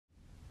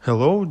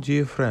Hello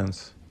dear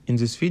friends, in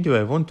this video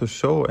I want to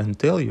show and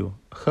tell you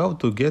how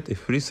to get a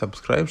free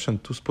subscription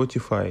to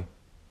Spotify.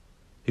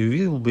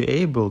 You will be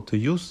able to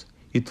use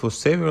it for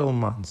several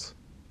months.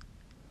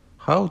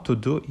 How to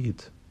do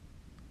it?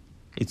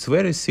 It's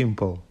very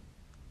simple.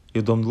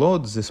 You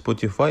download the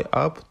Spotify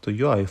app to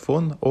your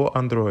iPhone or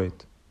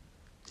Android.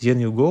 Then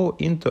you go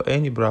into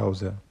any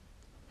browser.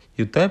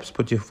 You type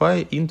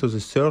Spotify into the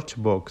search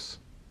box.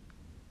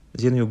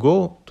 Then you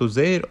go to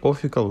their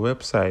official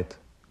website.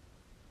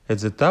 At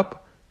the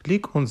top,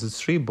 click on the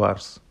three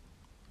bars.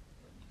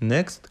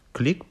 Next,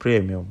 click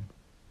Premium.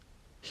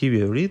 Here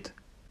we read,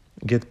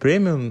 get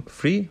Premium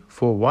free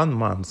for 1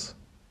 month.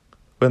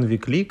 When we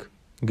click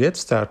Get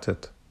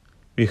Started,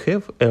 we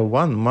have a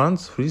 1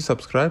 month free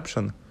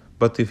subscription,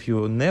 but if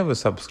you never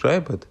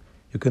subscribed,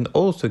 you can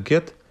also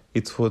get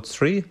it for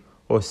 3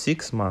 or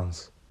 6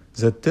 months.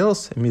 That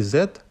tells me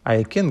that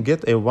I can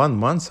get a 1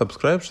 month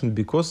subscription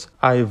because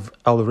I've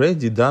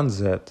already done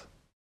that.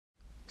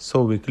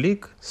 So we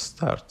click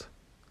Start.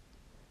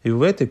 You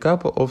wait a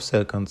couple of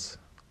seconds.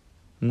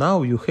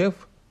 Now you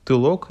have to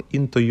log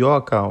into your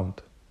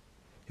account.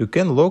 You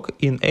can log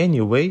in any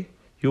way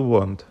you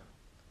want.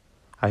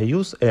 I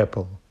use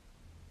Apple.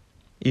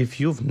 If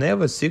you've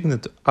never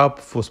signed up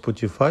for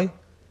Spotify,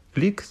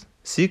 click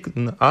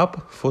Sign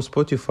up for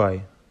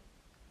Spotify.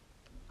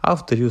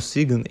 After you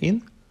sign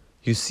in,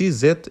 you see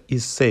that it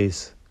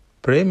says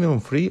Premium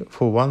free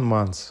for 1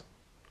 month.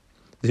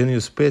 Then you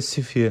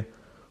specify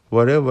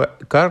whatever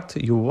card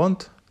you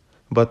want,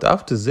 but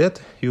after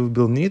that you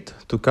will need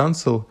to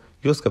cancel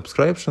your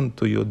subscription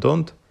to you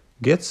don't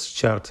get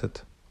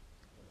started.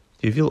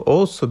 You will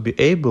also be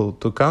able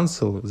to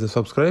cancel the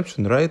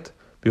subscription right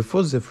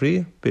before the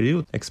free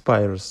period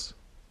expires.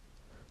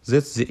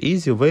 That's the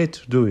easy way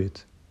to do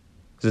it.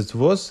 That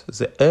was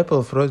the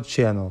Apple Fraud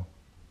channel.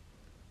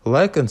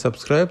 Like and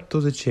subscribe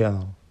to the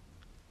channel.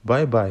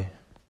 Bye bye.